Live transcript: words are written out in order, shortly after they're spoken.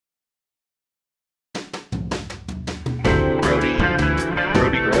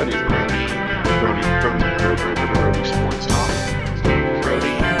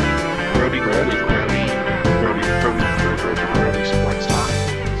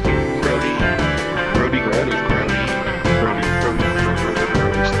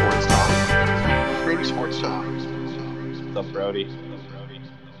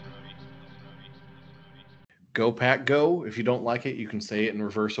Go Pack Go. If you don't like it, you can say it in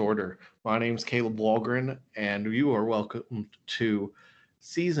reverse order. My name's Caleb Walgren, and you are welcome to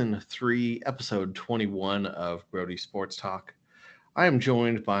Season 3, Episode 21 of Brody Sports Talk. I am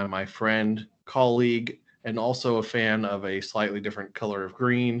joined by my friend, colleague, and also a fan of a slightly different color of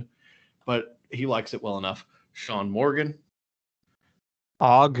green, but he likes it well enough, Sean Morgan.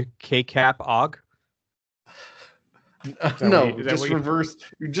 Og, K-Cap, Og? No, just reverse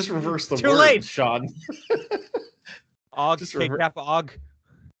the Too words, late. Sean. Og, K-Cap, Og?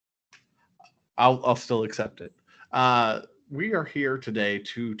 I'll still accept it. We are here today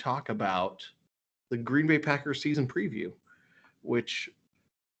to talk about the Green Bay Packers season preview, which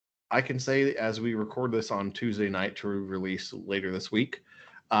I can say as we record this on Tuesday night to release later this week.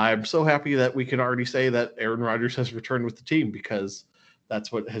 I'm so happy that we can already say that Aaron Rodgers has returned with the team because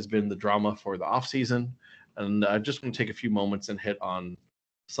that's what has been the drama for the offseason. And I just want to take a few moments and hit on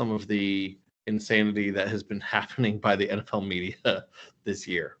some of the insanity that has been happening by the NFL media this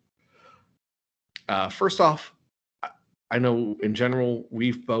year. First off, I know in general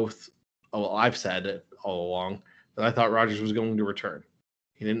I've said it all along that I thought Rodgers was going to return.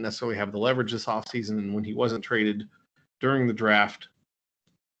 He didn't necessarily have the leverage this offseason, and when he wasn't traded during the draft,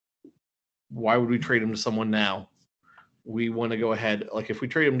 why would we trade him to someone now? We want to go ahead. Like, if we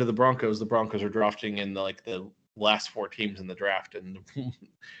trade him to the Broncos are drafting in the last 4 teams in the draft, and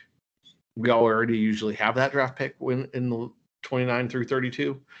we already usually have that draft pick in the 29 through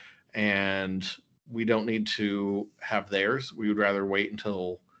 32, and we don't need to have theirs. We would rather wait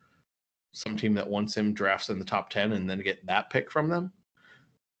until some team that wants him drafts in the top 10 and then get that pick from them.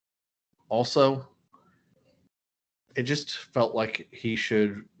 Also, it just felt like he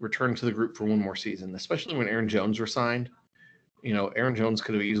should return to the group for one more season, especially when Aaron Jones resigned. You know, Aaron Jones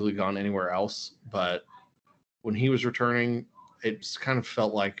could have easily gone anywhere else, but when he was returning, it kind of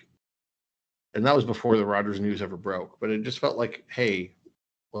felt like, and that was before the Rodgers news ever broke, but it just felt like, hey,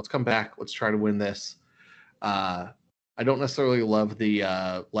 let's come back. Let's try to win this. I don't necessarily love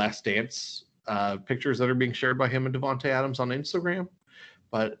the Last Dance pictures that are being shared by him and Davante Adams on Instagram,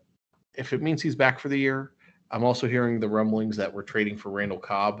 but if it means he's back for the year, I'm also hearing the rumblings that we're trading for Randall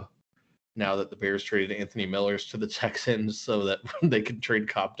Cobb now that the Bears traded Anthony Millers to the Texans so that they could trade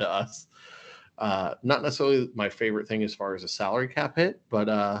Cobb to us. Not necessarily my favorite thing as far as a salary cap hit, but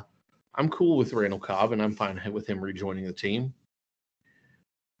I'm cool with Randall Cobb, and I'm fine with him rejoining the team.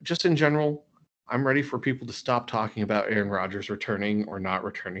 Just in general, I'm ready for people to stop talking about Aaron Rodgers returning or not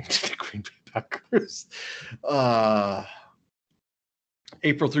returning to the Green Bay Packers.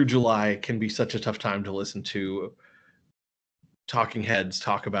 April through July can be such a tough time to listen to talking heads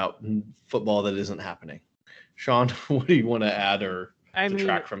talk about football that isn't happening. Sean, what do you want to add or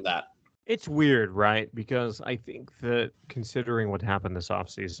detract from that? It's weird, right? Because I think that considering what happened this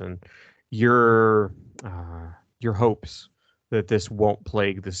offseason, your hopes that this won't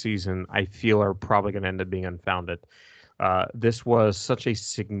plague the season, I feel, are probably going to end up being unfounded. This was such a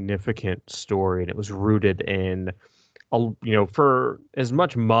significant story, and it was rooted in for as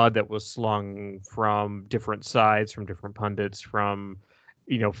much mud that was slung from different sides, from different pundits, from,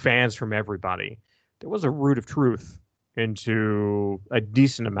 fans, from everybody, there was a root of truth into a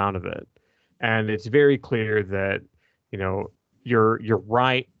decent amount of it. And it's very clear that, you're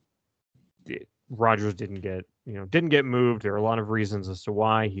right. Rodgers didn't get moved. There are a lot of reasons as to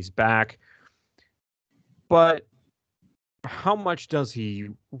why he's back. But how much does he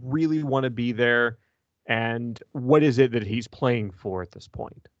really want to be there? And what is it that he's playing for at this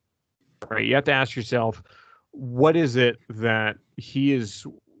point? Right? You have to ask yourself, what is it that he is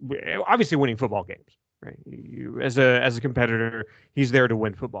obviously winning football games, right? As a competitor, he's there to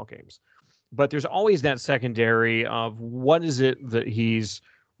win football games. But there's always that secondary of what is it that he's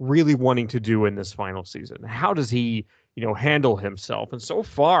really wanting to do in this final season? How does he, handle himself? And so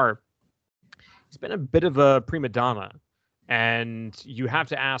far, he's been a bit of a prima donna. And you have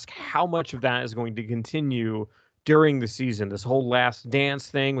to ask how much of that is going to continue during the season. This whole Last Dance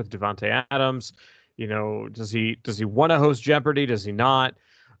thing with Davante Adams, does he want to host Jeopardy? Does he not?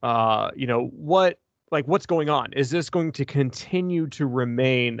 What's going on? Is this going to continue to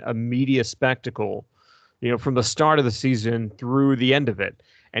remain a media spectacle, from the start of the season through the end of it?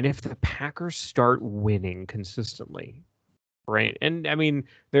 And if the Packers start winning consistently, right? And I mean,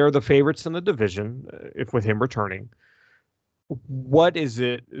 they're the favorites in the division, if with him returning. What is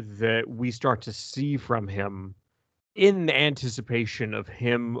it that we start to see from him in anticipation of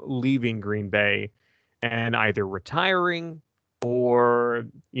him leaving Green Bay and either retiring or,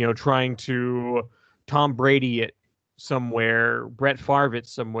 trying to Tom Brady it somewhere, Brett Favre it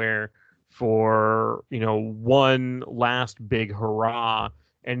somewhere for, one last big hurrah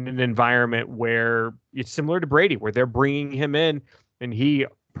in an environment where it's similar to Brady, where they're bringing him in and he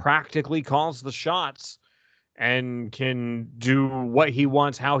practically calls the shots and can do what he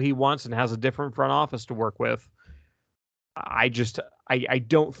wants, how he wants, and has a different front office to work with. I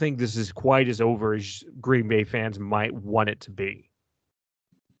don't think this is quite as over as Green Bay fans might want it to be.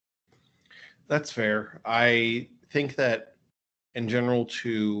 That's fair. I think that in general,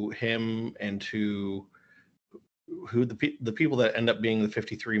 to him and to who the people that end up being the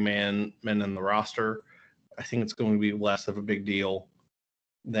 53 men in the roster, I think it's going to be less of a big deal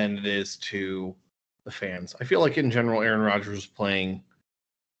than it is to the fans. I feel like in general, Aaron Rodgers was playing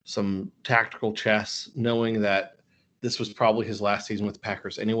some tactical chess, knowing that this was probably his last season with the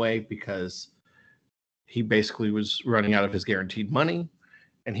Packers anyway, because he basically was running out of his guaranteed money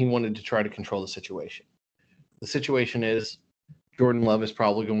and he wanted to try to control the situation. The situation is Jordan Love is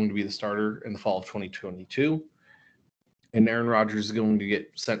probably going to be the starter in the fall of 2022, and Aaron Rodgers is going to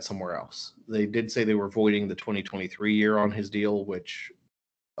get sent somewhere else. They did say they were voiding the 2023 year on his deal, which,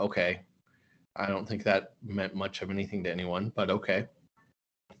 okay, I don't think that meant much of anything to anyone, but okay.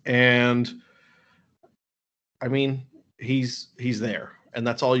 And I mean, he's there, and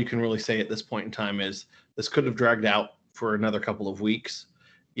that's all you can really say at this point in time. Is this could have dragged out for another couple of weeks.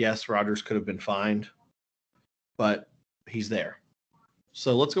 Yes, Rodgers could have been fined, but he's there.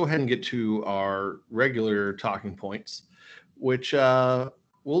 So let's go ahead and get to our regular talking points, which we'll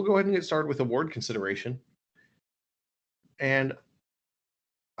go ahead and get started with award consideration. And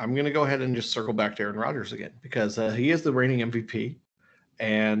I'm going to go ahead and just circle back to Aaron Rodgers again, because he is the reigning MVP.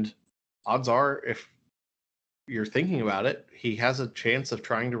 And odds are, if you're thinking about it, he has a chance of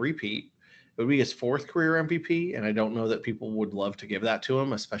trying to repeat. It would be his fourth career MVP, and I don't know that people would love to give that to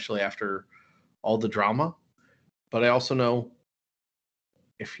him, especially after all the drama. But I also know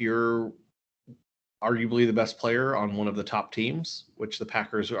if you're arguably the best player on one of the top teams, which the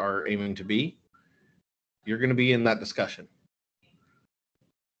Packers are aiming to be, you're going to be in that discussion.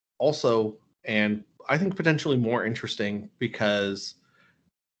 Also, and I think potentially more interesting, because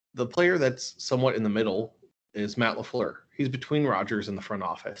the player that's somewhat in the middle is Matt LaFleur. He's between Rodgers and the front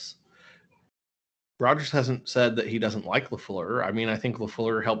office. Rodgers hasn't said that he doesn't like LaFleur. I mean, I think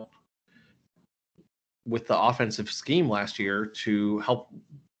LaFleur helped with the offensive scheme last year to help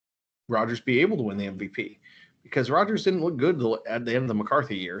Rodgers be able to win the MVP, because Rodgers didn't look good at the end of the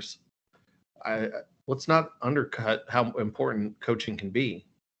McCarthy years. Let's not undercut how important coaching can be.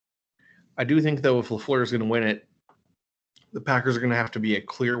 I do think, though, if LaFleur is going to win it, the Packers are going to have to be a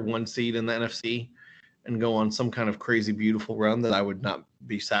clear 1 seed in the NFC and go on some kind of crazy, beautiful run that I would not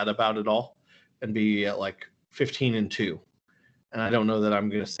be sad about at all, and be at like 15-2. And I don't know that I'm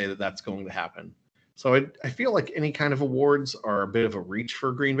going to say that that's going to happen. So I feel like any kind of awards are a bit of a reach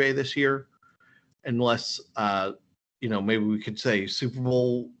for Green Bay this year, unless, maybe we could say Super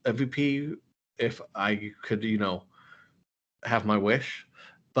Bowl MVP if I could, have my wish.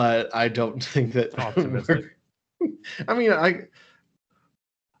 But I don't think that. Optimistic. I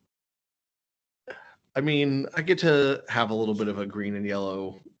get to have a little bit of a green and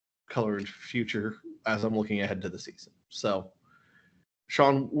yellow colored future as I'm looking ahead to the season. So,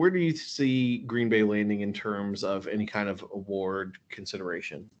 Sean, where do you see Green Bay landing in terms of any kind of award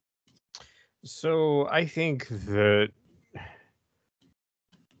consideration? So I think that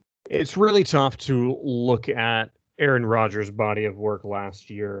it's really tough to look at Aaron Rodgers' body of work last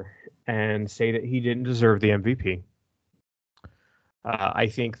year and say that he didn't deserve the MVP. I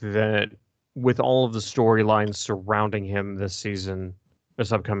think that with all of the storylines surrounding him this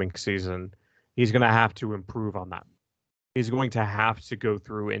upcoming season, he's going to have to improve on that. He's going to have to go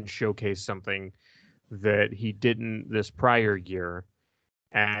through and showcase something that he didn't this prior year.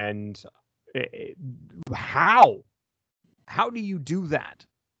 And how do you do that?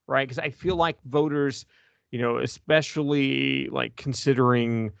 Right? Because I feel like voters, especially like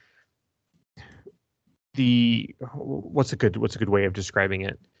considering what's a good way of describing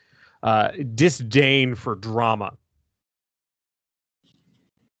it? Disdain for drama.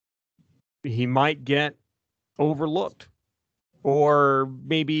 He might get overlooked or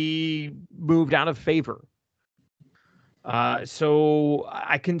maybe moved out of favor. So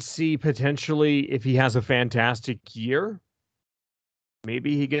I can see potentially, if he has a fantastic year,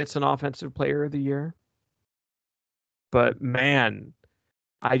 maybe he gets an Offensive Player of the Year. But man,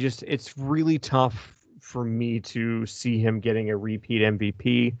 it's really tough for me to see him getting a repeat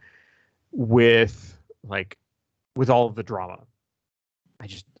MVP with all of the drama.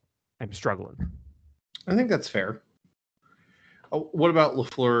 I'm struggling. I think that's fair. What about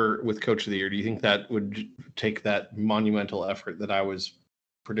LaFleur with Coach of the Year? Do you think that would take that monumental effort that I was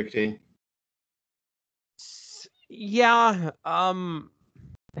predicting? Yeah.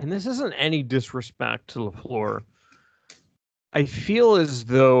 and this isn't any disrespect to LaFleur, I feel as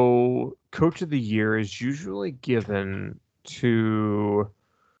though Coach of the Year is usually given to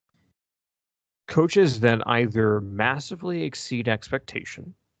coaches that either massively exceed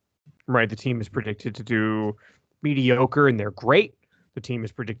expectation, right? The team is predicted to do mediocre and they're great. The team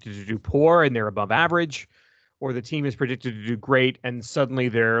is predicted to do poor and they're above average, or the team is predicted to do great and suddenly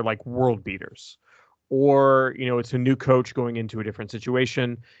they're like world beaters. Or, it's a new coach going into a different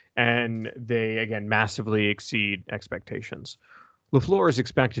situation and they again massively exceed expectations. LaFleur is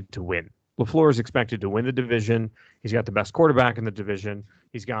expected to win. LaFleur is expected to win the division. He's got the best quarterback in the division.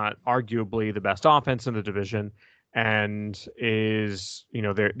 He's got arguably the best offense in the division, and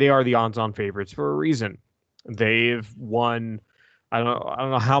they are the odds-on favorites for a reason. They've won, I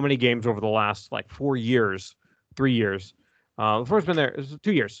don't know how many games over the last like 4 years, 3 years. LaFleur's been there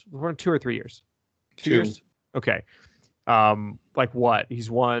 2 years. LaFleur 2 or 3 years. 2 years. Okay. Like what?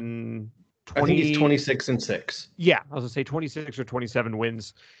 He's won 20, I think he's 26-6. Yeah, I was gonna say 26 or 27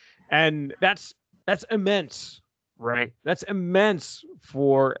 wins, and that's immense, right? That's immense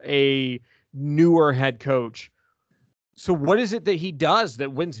for a newer head coach. So what is it that he does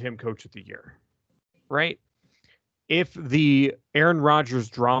that wins him Coach of the Year, right? If the Aaron Rodgers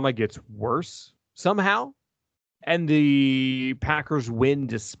drama gets worse somehow, and the Packers win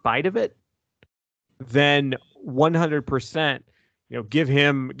despite of it, then 100%. Give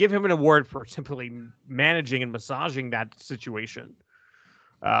him an award for simply managing and massaging that situation.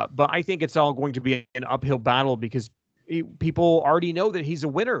 But I think it's all going to be an uphill battle because people already know that he's a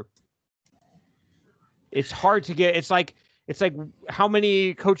winner. It's hard to get. It's like how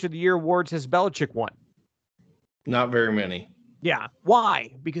many Coach of the Year awards has Belichick won? Not very many. Yeah.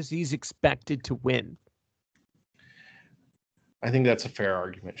 Why? Because he's expected to win. I think that's a fair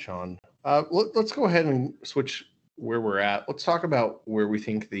argument, Sean. Let's go ahead and switch where we're at. Let's talk about where we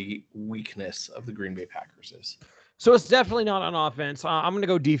think the weakness of the Green Bay Packers is. So it's definitely not on offense. I'm going to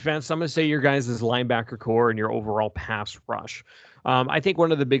go defense. I'm going to say your guys' linebacker core and your overall pass rush. I think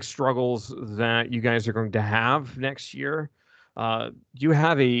one of the big struggles that you guys are going to have next year, you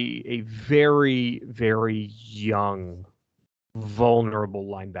have a very, very young, vulnerable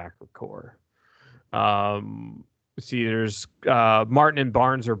linebacker core. There's Martin and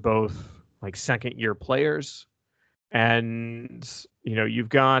Barnes are both like second-year players. And, you've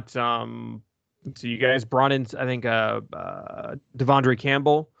got, so you guys brought in, I think, Devondre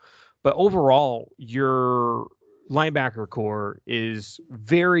Campbell. But overall, your linebacker core is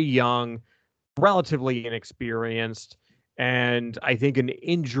very young, relatively inexperienced. And I think an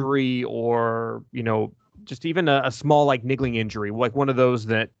injury or, just even a small, like, niggling injury, like one of those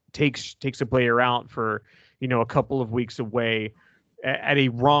that takes a player out for, a couple of weeks away at a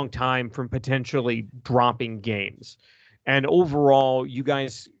wrong time from potentially dropping games. And overall, you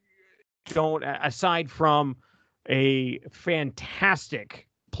guys don't, aside from a fantastic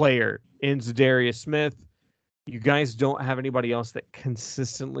player in Za'Darius Smith, you guys don't have anybody else that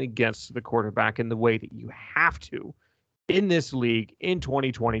consistently gets to the quarterback in the way that you have to in this league in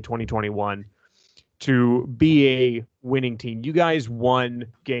 2020, 2021 to be a winning team. You guys won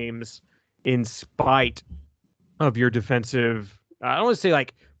games in spite of your defensive, I don't want to say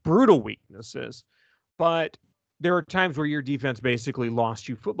like brutal weaknesses, but there are times where your defense basically lost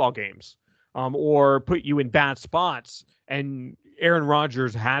you football games, or put you in bad spots, and Aaron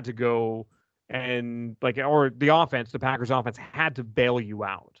Rodgers had to go and or the Packers offense had to bail you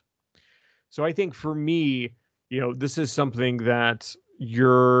out. So I think for me, this is something that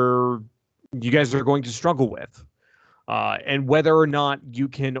you guys are going to struggle with. And whether or not you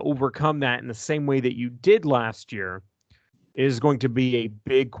can overcome that in the same way that you did last year is going to be a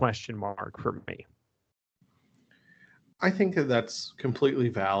big question mark for me. I think that that's completely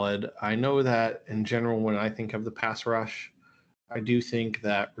valid. I know that in general, when I think of the pass rush, I do think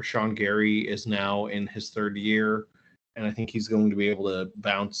that Rashawn Gary is now in his third year, and I think he's going to be able to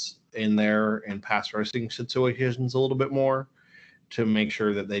bounce in there in pass rushing situations a little bit more to make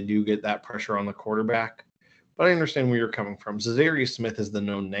sure that they do get that pressure on the quarterback. But I understand where you're coming from. Za'Darius Smith is the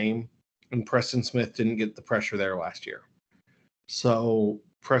known name, and Preston Smith didn't get the pressure there last year. So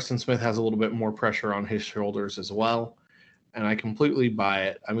Preston Smith has a little bit more pressure on his shoulders as well, and I completely buy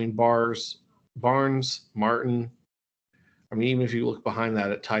it. I mean, Barnes, Martin, even if you look behind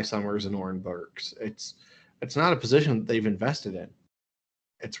that at Ty Summers and Oren Burks, it's not a position that they've invested in.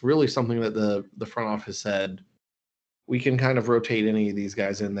 It's really something that the front office said, we can kind of rotate any of these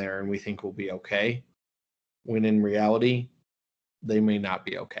guys in there and we think we'll be okay, when in reality, they may not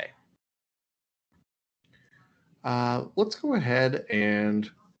be okay. Let's go ahead and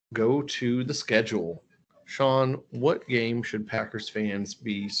go to the schedule. Sean, what game should Packers fans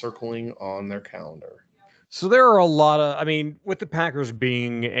be circling on their calendar? So there are a lot of, I mean, with the Packers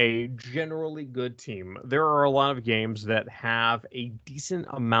being a generally good team, there are a lot of games that have a decent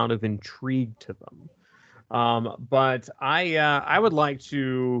amount of intrigue to them. But I would like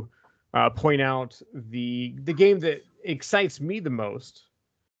to point out the game that excites me the most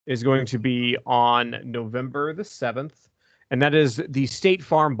is going to be on November the 7th, and that is the State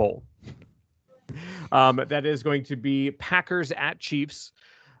Farm Bowl. That is going to be Packers at Chiefs.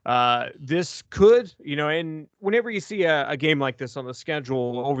 This could, and whenever you see a game like this on the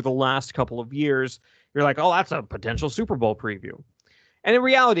schedule over the last couple of years, you're like, oh, that's a potential Super Bowl preview. And in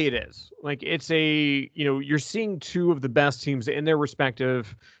reality, it is. Like, it's you're seeing two of the best teams in their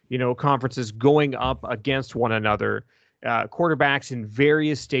respective, conferences going up against one another. Quarterbacks in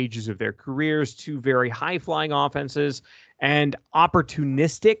various stages of their careers, two very high flying offenses, and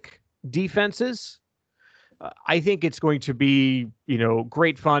opportunistic defenses. I think it's going to be,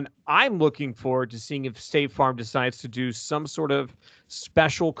 great fun. I'm looking forward to seeing if State Farm decides to do some sort of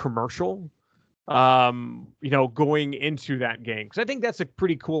special commercial, going into that game. Because I think that's a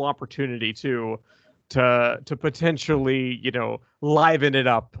pretty cool opportunity to potentially, liven it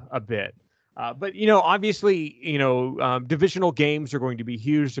up a bit. But obviously, divisional games are going to be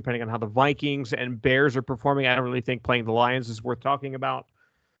huge depending on how the Vikings and Bears are performing. I don't really think playing the Lions is worth talking about.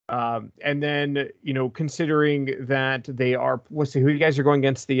 And then, considering that they are, who you guys are going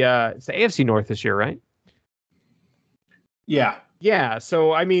against it's the AFC North this year, right? Yeah. Yeah.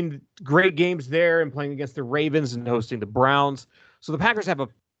 So, I mean, great games there and playing against the Ravens and hosting the Browns. So the Packers have a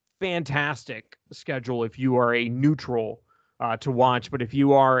fantastic schedule if you are a neutral to watch. But if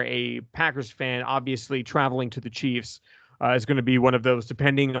you are a Packers fan, obviously traveling to the Chiefs is going to be one of those,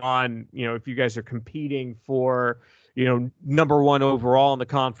 depending on, if you guys are competing for, number one overall in the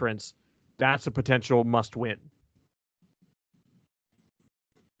conference, that's a potential must win.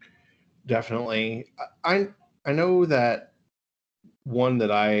 Definitely. I know that one that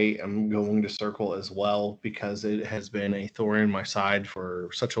I am going to circle as well, because it has been a thorn in my side for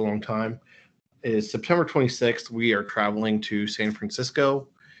such a long time, is September 26th. We are traveling to San Francisco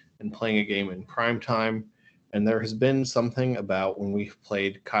and playing a game in prime time. And there has been something about when we've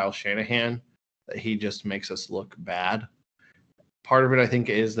played Kyle Shanahan that he just makes us look bad. Part of it, I think,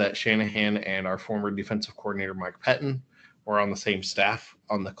 is that Shanahan and our former defensive coordinator, Mike Pettin, were on the same staff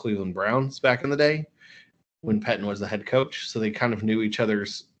on the Cleveland Browns back in the day when Pettin was the head coach. So they kind of knew each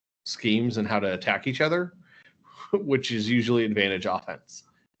other's schemes and how to attack each other, which is usually advantage offense,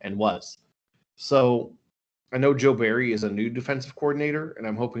 and was. So I know Joe Barry is a new defensive coordinator, and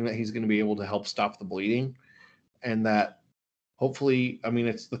I'm hoping that he's going to be able to help stop the bleeding, and that hopefully, I mean,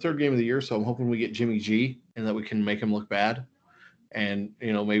 it's the third game of the year, so I'm hoping we get Jimmy G and that we can make him look bad and,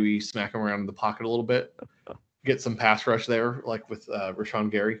 maybe smack him around in the pocket a little bit, get some pass rush there, like with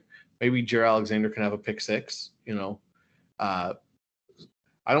Rashawn Gary. Maybe Jaire Alexander can have a pick six, I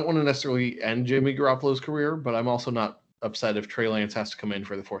don't want to necessarily end Jimmy Garoppolo's career, but I'm also not upset if Trey Lance has to come in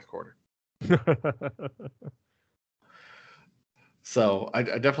for the fourth quarter. So I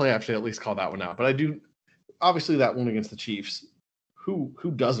definitely have to at least call that one out. But I do, obviously, that one against the Chiefs. Who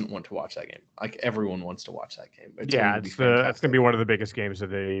doesn't want to watch that game? Like, everyone wants to watch that game. It's going to be one of the biggest games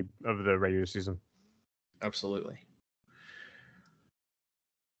of the regular season. Absolutely.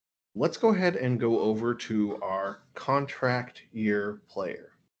 Let's go ahead and go over to our contract year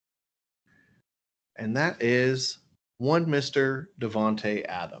player. And that is one Mr. Davante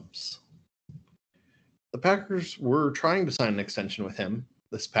Adams. The Packers were trying to sign an extension with him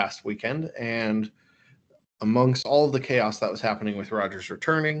this past weekend, and amongst all of the chaos that was happening with Rodgers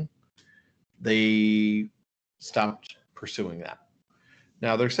returning, they stopped pursuing that.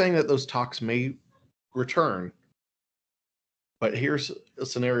 Now, they're saying that those talks may return, but here's a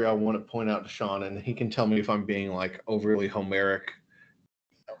scenario I want to point out to Sean, and he can tell me if I'm being like overly Homeric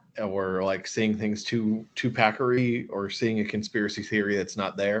or like seeing things too Packery or seeing a conspiracy theory that's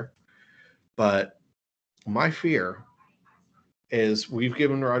not there. But my fear is we've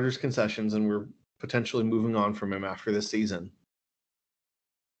given Rodgers concessions and we're potentially moving on from him after this season,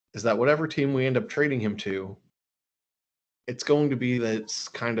 is that whatever team we end up trading him to, it's going to be that's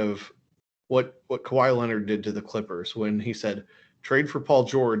kind of what Kawhi Leonard did to the Clippers when he said, trade for Paul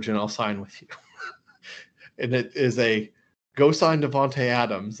George and I'll sign with you. And it is a go sign Davante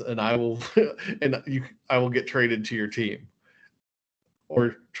Adams and I will get traded to your team.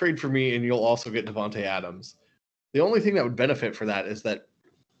 Or trade for me and you'll also get Davante Adams. The only thing that would benefit for that is that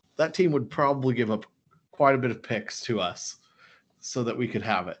team would probably give up quite a bit of picks to us so that we could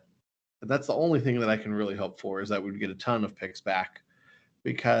have it. But that's the only thing that I can really hope for, is that we'd get a ton of picks back,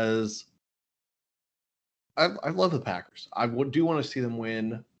 because I love the Packers. Do want to see them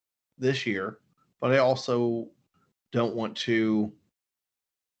win this year, but I also don't want to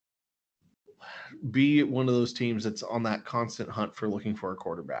be one of those teams that's on that constant hunt for looking for a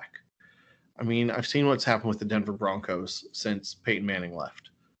quarterback. I mean, I've seen what's happened with the Denver Broncos since Peyton Manning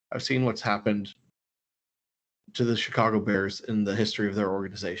left. I've seen what's happened to the Chicago Bears in the history of their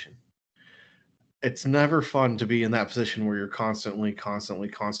organization. It's never fun to be in that position where you're constantly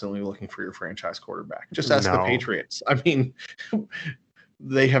looking for your franchise quarterback. Just ask the No. Patriots. I mean,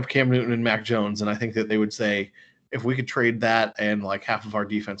 they have Cam Newton and Mac Jones, and I think that they would say, if we could trade that and like half of our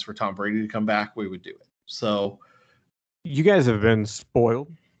defense for Tom Brady to come back, we would do it. So You guys have been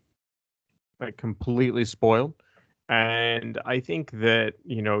spoiled, like completely spoiled. And I think that,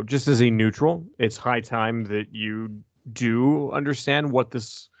 just as a neutral, it's high time that you do understand what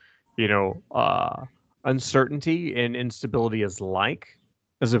this, uncertainty and instability is like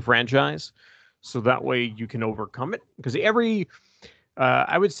as a franchise. So that way you can overcome it. Because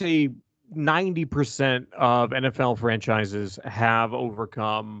I would say 90% of NFL franchises have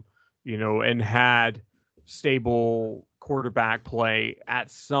overcome, and had stable quarterback play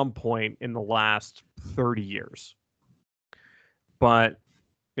at some point in the last 30 years. But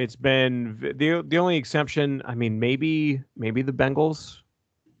it's been the only exception. I mean, maybe the Bengals,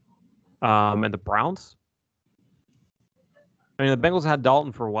 and the Browns. I mean, the Bengals had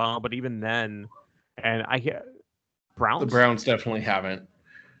Dalton for a while, but even then, and Browns. The Browns definitely haven't.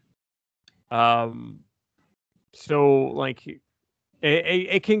 So like,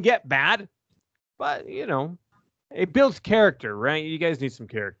 it can get bad, but it builds character, right? You guys need some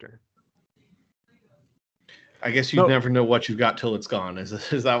character. I guess you never know what you've got till it's gone. Is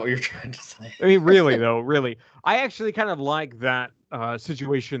that what you're trying to say? I mean, really though, really, I actually kind of like that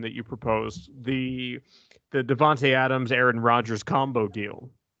situation that you proposed, the Devontae Adams, Aaron Rodgers combo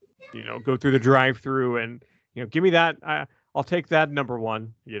deal. Go through the drive-through and give me that. I'll take that number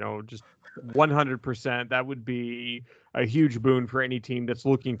one. Just 100%. That would be a huge boon for any team that's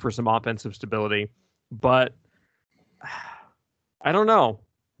looking for some offensive stability. But I don't know.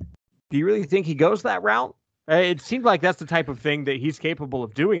 Do you really think he goes that route? It seemed like that's the type of thing that he's capable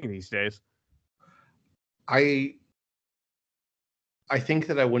of doing these days. I think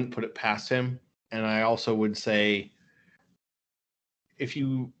that I wouldn't put it past him. And I also would say, if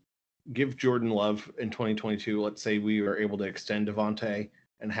you give Jordan Love in 2022, let's say we were able to extend Devontae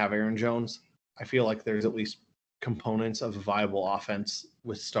and have Aaron Jones, I feel like there's at least components of a viable offense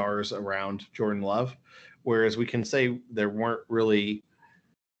with stars around Jordan Love. Whereas we can say there weren't really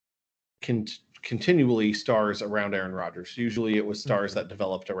continually stars around Aaron Rodgers. Usually it was stars that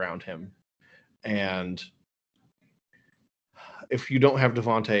developed around him. And if you don't have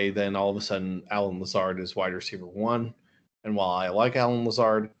Devontae, then all of a sudden Allen Lazard is wide receiver one. And while I like Allen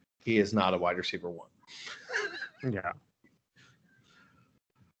Lazard, he is not a wide receiver one. Yeah.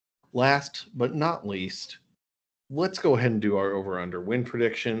 Last but not least, let's go ahead and do our over-under win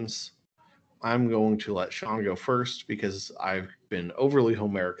predictions. I'm going to let Sean go first because I've been overly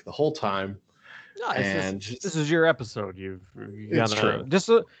Homeric the whole time. No, this is your episode. You it's gotta, true. Just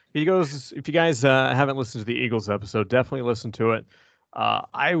if you guys haven't listened to the Eagles episode, definitely listen to it.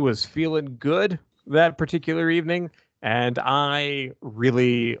 I was feeling good that particular evening, and I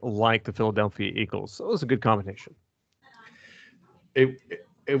really like the Philadelphia Eagles. So it was a good combination.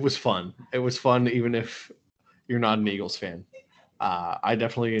 It was fun. It was fun, even if you're not an Eagles fan. I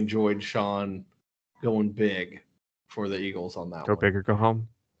definitely enjoyed Sean going big for the Eagles on that Go one. big or go home.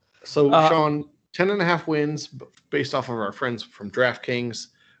 So, Sean, 10.5 wins based off of our friends from DraftKings,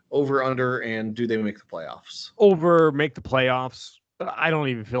 over, under, and do they make the playoffs? Over, make the playoffs. I don't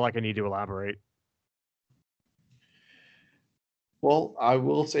even feel like I need to elaborate. Well, I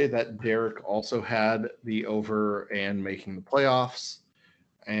will say that Derek also had the over and making the playoffs,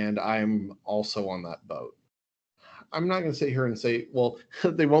 and I'm also on that boat. I'm not going to sit here and say, well,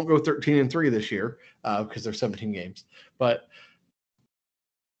 they won't go 13-3 this year because they're 17 games, but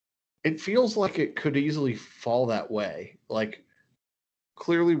it feels like it could easily fall that way. Like,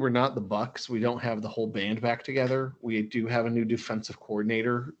 clearly we're not the Bucs. We don't have the whole band back together. We do have a new defensive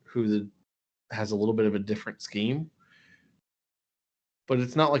coordinator who has a little bit of a different scheme. But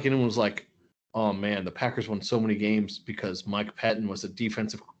it's not like anyone was like, oh man, the Packers won so many games because Mike Patton was a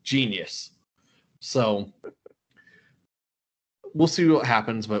defensive genius. So we'll see what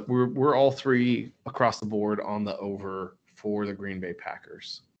happens, but we're all three across the board on the over for the Green Bay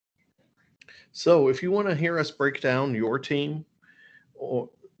Packers. So if you want to hear us break down your team, or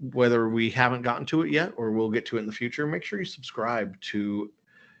whether we haven't gotten to it yet or we'll get to it in the future, make sure you subscribe to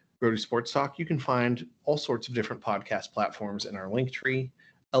Brody Sports Talk. You can find all sorts of different podcast platforms in our link tree.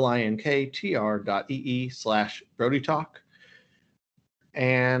 linktr.ee/Brody Talk.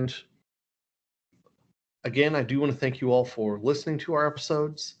 And again, I do want to thank you all for listening to our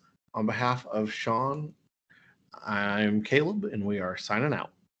episodes. On behalf of Sean, I'm Caleb, and we are signing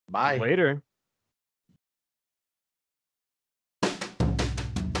out. Bye. Later.